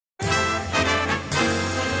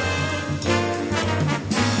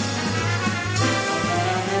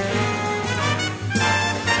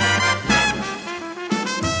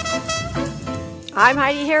I'm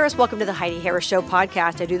Heidi Harris. Welcome to the Heidi Harris Show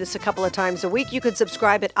podcast. I do this a couple of times a week. You can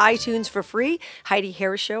subscribe at iTunes for free. Heidi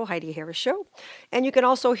Harris Show, Heidi Harris Show. And you can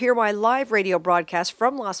also hear my live radio broadcast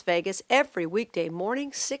from Las Vegas every weekday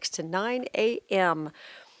morning, 6 to 9 a.m.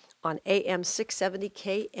 on AM 670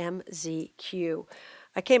 KMZQ.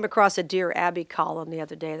 I came across a Dear Abby column the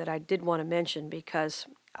other day that I did want to mention because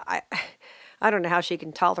I don't know how she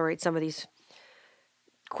can tolerate some of these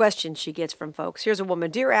questions she gets from folks. Here's a woman.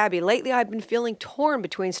 Dear Abby, lately I've been feeling torn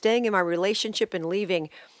between staying in my relationship and leaving.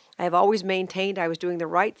 I have always maintained I was doing the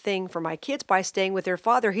right thing for my kids by staying with their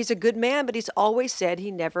father. He's a good man, but he's always said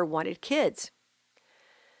he never wanted kids.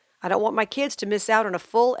 I don't want my kids to miss out on a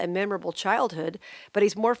full and memorable childhood, but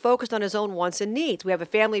he's more focused on his own wants and needs. We have a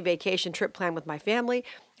family vacation trip planned with my family,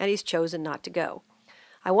 and he's chosen not to go.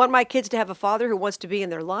 I want my kids to have a father who wants to be in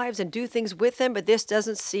their lives and do things with them, but this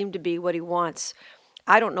doesn't seem to be what he wants.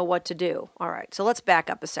 I don't know what to do. All right, so let's back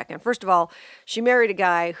up a second. First of all, she married a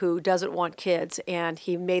guy who doesn't want kids, and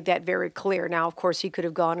he made that very clear. Now, of course, he could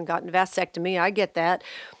have gone and gotten a vasectomy. I get that.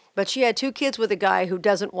 But she had 2 kids with a guy who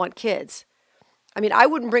doesn't want kids. I mean, I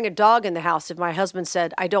wouldn't bring a dog in the house if my husband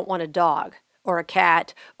said, I don't want a dog or a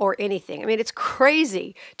cat or anything. I mean, it's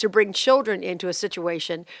crazy to bring children into a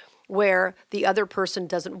situation where the other person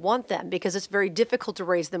doesn't want them because it's very difficult to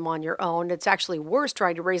raise them on your own. It's actually worse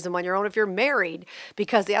trying to raise them on your own if you're married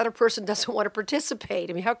because the other person doesn't want to participate.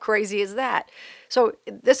 I mean, how crazy is that? So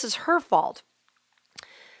this is her fault.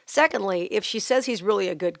 Secondly, if she says he's really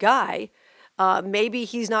a good guy, maybe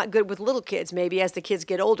he's not good with little kids. Maybe as the kids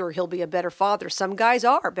get older, he'll be a better father. Some guys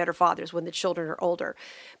are better fathers when the children are older.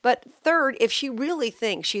 But third, if she really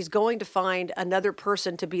thinks she's going to find another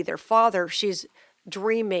person to be their father, she's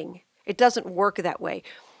dreaming. It doesn't work that way.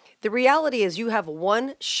 The reality is you have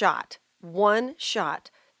one shot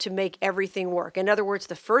to make everything work. In other words,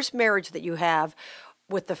 the first marriage that you have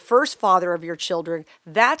with the first father of your children,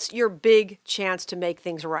 that's your big chance to make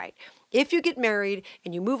things right. If you get married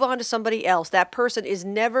and you move on to somebody else, that person is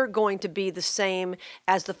never going to be the same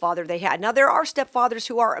as the father they had. Now, there are stepfathers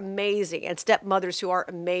who are amazing and stepmothers who are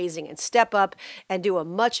amazing and step up and do a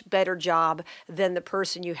much better job than the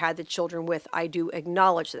person you had the children with. I do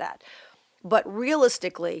acknowledge that. But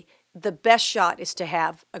realistically, the best shot is to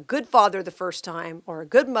have a good father the first time or a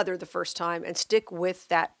good mother the first time and stick with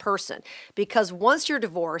that person. Because once you're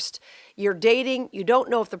divorced, you're dating, you don't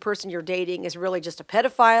know if the person you're dating is really just a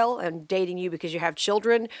pedophile and dating you because you have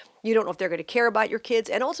children. You don't know if they're going to care about your kids.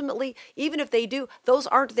 And ultimately, even if they do, those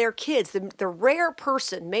aren't their kids. The rare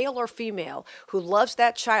person, male or female, who loves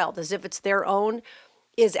that child as if it's their own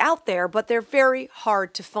is out there, but they're very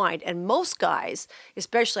hard to find. And most guys,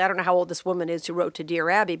 especially, I don't know how old this woman is who wrote to Dear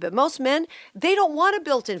Abby, but most men, they don't want a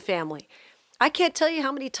built-in family. I can't tell you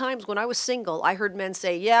how many times when I was single, I heard men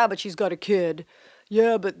say, yeah, but she's got a kid.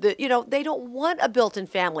 Yeah, but they don't want a built-in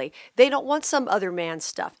family. They don't want some other man's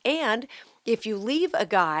stuff. And if you leave a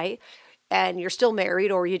guy and you're still married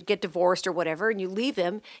or you get divorced or whatever, and you leave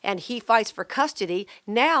him and he fights for custody,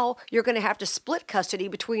 now you're going to have to split custody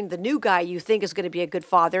between the new guy you think is going to be a good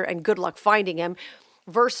father and good luck finding him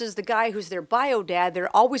versus the guy who's their bio dad.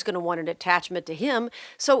 They're always going to want an attachment to him.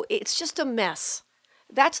 So it's just a mess.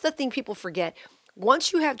 That's the thing people forget.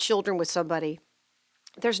 Once you have children with somebody,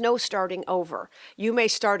 there's no starting over. You may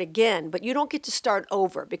start again, but you don't get to start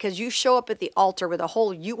over because you show up at the altar with a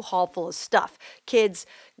whole U-Haul full of stuff. Kids,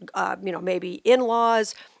 maybe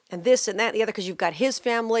in-laws and this and that and the other because you've got his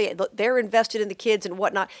family. They're invested in the kids and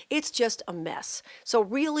whatnot. It's just a mess. So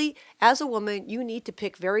really, as a woman, you need to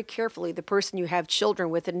pick very carefully the person you have children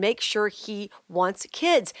with and make sure he wants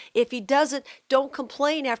kids. If he doesn't, don't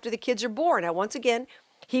complain after the kids are born. Now, once again,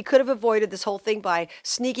 he could have avoided this whole thing by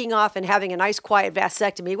sneaking off and having a nice, quiet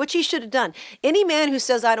vasectomy, which he should have done. Any man who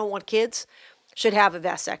says, I don't want kids, should have a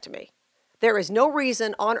vasectomy. There is no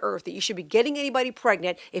reason on earth that you should be getting anybody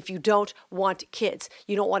pregnant if you don't want kids.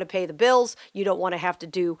 You don't want to pay the bills. You don't want to have to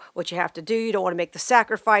do what you have to do. You don't want to make the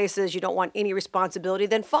sacrifices. You don't want any responsibility.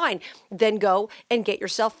 Then fine. Then go and get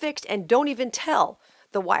yourself fixed and don't even tell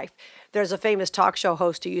the wife. There's a famous talk show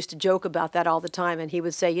host who used to joke about that all the time, and he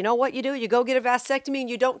would say, you know what you do? You go get a vasectomy and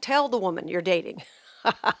you don't tell the woman you're dating.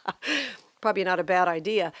 Probably not a bad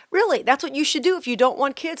idea. Really, that's what you should do if you don't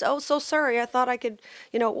want kids. Oh, so sorry, I thought I could,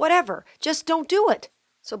 whatever. Just don't do it.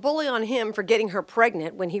 So bully on him for getting her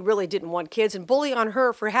pregnant when he really didn't want kids, and bully on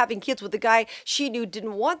her for having kids with a guy she knew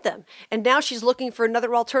didn't want them. And now she's looking for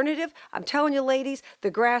another alternative. I'm telling you, ladies,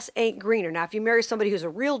 the grass ain't greener. Now, if you marry somebody who's a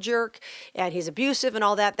real jerk and he's abusive and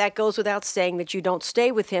all that, that goes without saying that you don't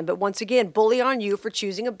stay with him. But once again, bully on you for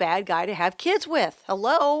choosing a bad guy to have kids with.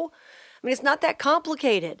 Hello? I mean, it's not that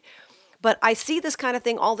complicated. But I see this kind of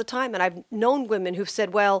thing all the time. And I've known women who've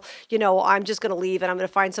said, well, I'm just going to leave and I'm going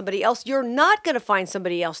to find somebody else. You're not going to find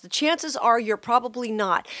somebody else. The chances are you're probably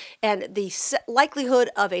not. And the likelihood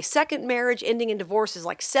of a second marriage ending in divorce is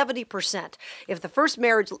like 70%. If the first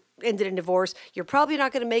marriage ended in divorce, you're probably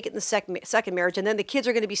not going to make it in the second marriage. And then the kids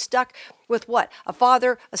are going to be stuck with what? A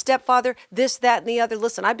father, a stepfather, this, that, and the other.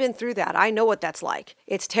 Listen, I've been through that. I know what that's like.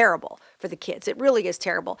 It's terrible for the kids. It really is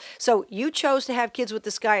terrible. So you chose to have kids with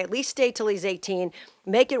this guy. At least stay till he's 18.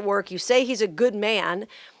 Make it work. You say he's a good man.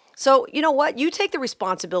 So you know what? You take the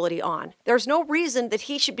responsibility on. There's no reason that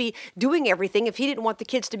he should be doing everything if he didn't want the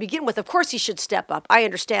kids to begin with. Of course he should step up. I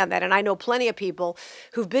understand that. And I know plenty of people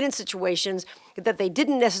who've been in situations that they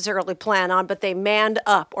didn't necessarily plan on, but they manned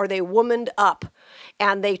up or they womaned up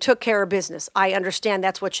and they took care of business. I understand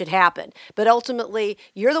that's what should happen. But ultimately,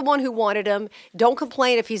 you're the one who wanted him. Don't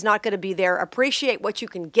complain if he's not going to be there. Appreciate what you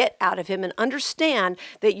can get out of him and understand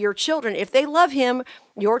that your children, if they love him,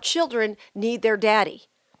 your children need their daddy.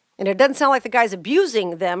 And it doesn't sound like the guy's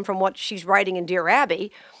abusing them from what she's writing in Dear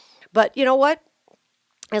Abby. But you know what?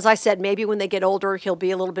 As I said, maybe when they get older, he'll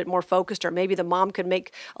be a little bit more focused, or maybe the mom could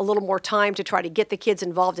make a little more time to try to get the kids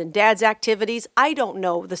involved in dad's activities. I don't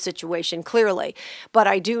know the situation clearly, but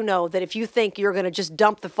I do know that if you think you're going to just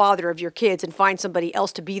dump the father of your kids and find somebody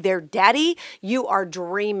else to be their daddy, you are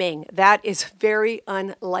dreaming. That is very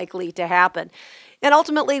unlikely to happen. And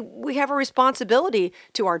ultimately, we have a responsibility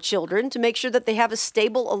to our children to make sure that they have as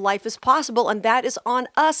stable a life as possible. And that is on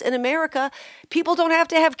us in America. People don't have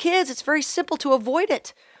to have kids. It's very simple to avoid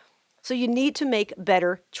it. So you need to make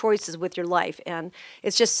better choices with your life. And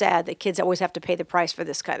it's just sad that kids always have to pay the price for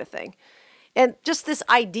this kind of thing. And just this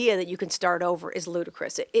idea that you can start over is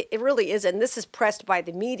ludicrous. It really is. And this is pressed by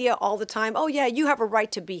the media all the time. Oh, yeah, you have a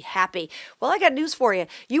right to be happy. Well, I got news for you.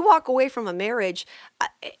 You walk away from a marriage,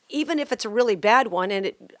 even if it's a really bad one,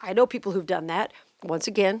 and I know people who've done that. Once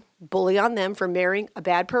again, bully on them for marrying a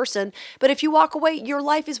bad person. But if you walk away, your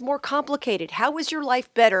life is more complicated. How is your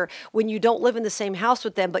life better when you don't live in the same house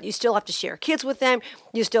with them, but you still have to share kids with them?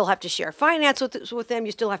 You still have to share finance with them.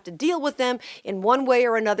 You still have to deal with them in one way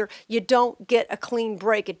or another. You don't get a clean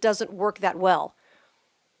break. It doesn't work that well.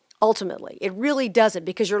 Ultimately, it really doesn't,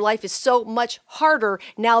 because your life is so much harder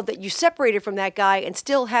now that you separated from that guy and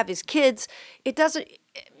still have his kids. It doesn't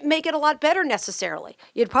make it a lot better necessarily.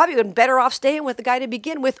 You'd probably been better off staying with the guy to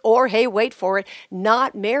begin with, or hey, wait for it,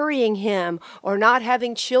 not marrying him or not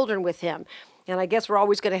having children with him. And I guess we're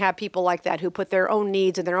always going to have people like that who put their own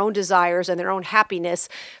needs and their own desires and their own happiness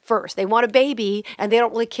first. They want a baby and they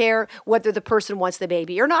don't really care whether the person wants the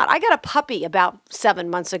baby or not. I got a puppy about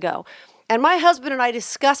 7 months ago. And my husband and I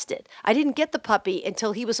discussed it. I didn't get the puppy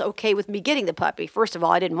until he was okay with me getting the puppy. First of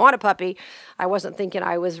all, I didn't want a puppy. I wasn't thinking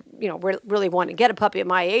I was, really wanting to get a puppy at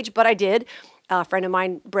my age, but I did. A friend of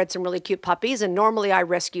mine bred some really cute puppies, and normally I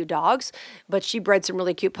rescue dogs, but she bred some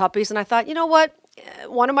really cute puppies. And I thought, you know what?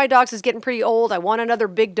 One of my dogs is getting pretty old. I want another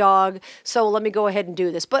big dog, so let me go ahead and do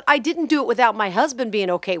this. But I didn't do it without my husband being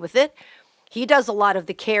okay with it. He does a lot of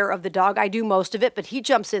the care of the dog. I do most of it, but he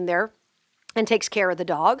jumps in there and takes care of the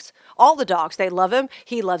dogs. All the dogs, they love him.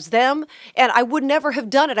 He loves them. And I would never have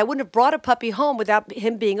done it. I wouldn't have brought a puppy home without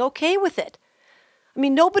him being okay with it. I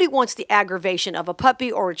mean, nobody wants the aggravation of a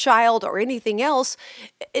puppy or a child or anything else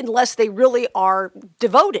unless they really are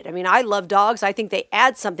devoted. I mean, I love dogs. I think they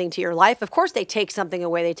add something to your life. Of course, they take something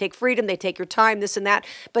away. They take freedom. They take your time, this and that.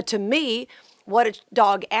 But to me, what a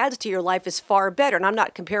dog adds to your life is far better. And I'm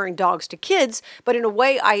not comparing dogs to kids, but in a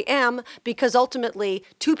way I am, because ultimately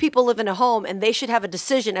two people live in a home and they should have a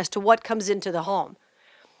decision as to what comes into the home.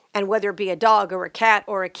 And whether it be a dog or a cat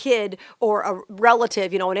or a kid or a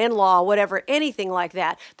relative, an in-law, whatever, anything like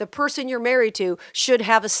that, the person you're married to should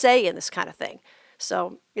have a say in this kind of thing.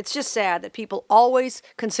 So it's just sad that people always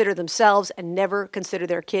consider themselves and never consider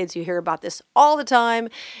their kids. You hear about this all the time.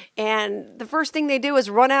 And the first thing they do is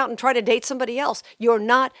run out and try to date somebody else. You're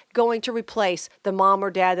not going to replace the mom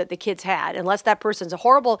or dad that the kids had unless that person's a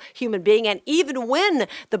horrible human being. And even when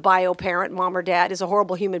the bio parent, mom or dad, is a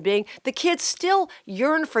horrible human being, the kids still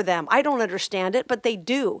yearn for them. I don't understand it, but they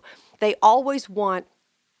do. They always want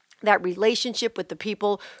that relationship with the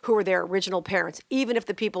people who were their original parents, even if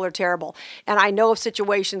the people are terrible. And I know of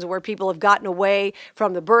situations where people have gotten away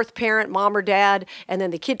from the birth parent, mom or dad, and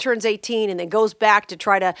then the kid turns 18 and then goes back to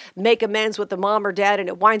try to make amends with the mom or dad, and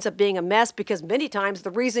it winds up being a mess because many times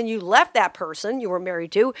the reason you left that person you were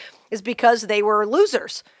married to is because they were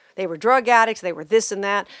losers. They were drug addicts. They were this and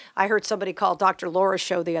that. I heard somebody call Dr. Laura's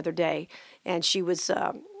show the other day, and she was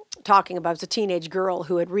talking about was a teenage girl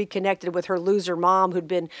who had reconnected with her loser mom who'd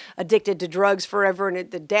been addicted to drugs forever,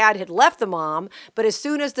 and the dad had left the mom. But as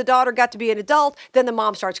soon as the daughter got to be an adult, then the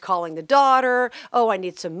mom starts calling the daughter, oh, I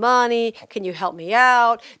need some money, can you help me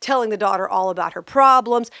out, telling the daughter all about her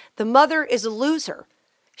problems. The mother is a loser.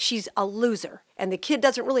 She's a loser, and the kid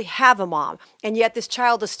doesn't really have a mom, and yet this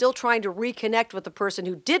child is still trying to reconnect with the person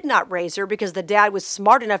who did not raise her because the dad was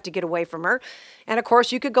smart enough to get away from her. And of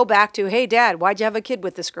course, you could go back to, hey, Dad, why'd you have a kid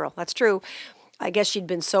with this girl? That's true. I guess she'd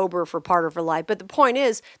been sober for part of her life. But the point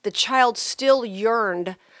is, the child still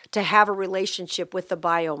yearned to have a relationship with the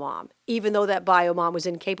bio mom, even though that bio mom was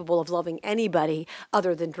incapable of loving anybody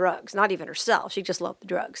other than drugs, not even herself. She just loved the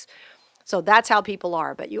drugs. So that's how people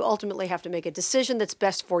are, but you ultimately have to make a decision that's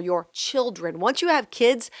best for your children. Once you have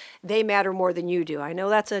kids, they matter more than you do. I know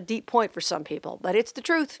that's a deep point for some people, but it's the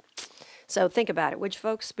truth. So think about it, would you,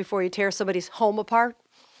 folks, before you tear somebody's home apart?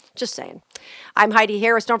 Just saying. I'm Heidi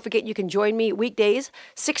Harris. Don't forget you can join me weekdays,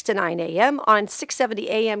 6 to 9 a.m. on 670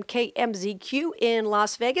 AM KMZQ in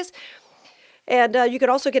Las Vegas. And you can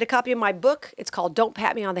also get a copy of my book. It's called Don't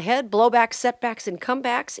Pat Me on the Head, Blowbacks, Setbacks, and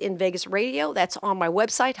Comebacks in Vegas Radio. That's on my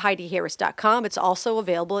website, HeidiHarris.com. It's also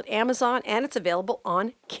available at Amazon, and it's available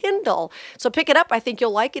on Kindle. So pick it up. I think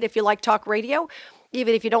you'll like it if you like talk radio.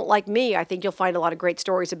 Even if you don't like me, I think you'll find a lot of great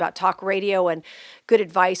stories about talk radio and good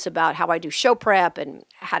advice about how I do show prep and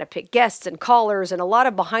how to pick guests and callers and a lot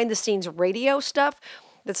of behind-the-scenes radio stuff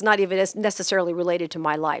that's not even necessarily related to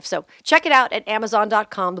my life. So check it out at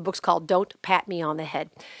Amazon.com. The book's called Don't Pat Me on the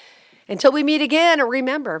Head. Until we meet again,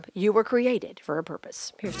 remember, you were created for a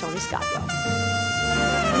purpose. Here's Tony Scottwell.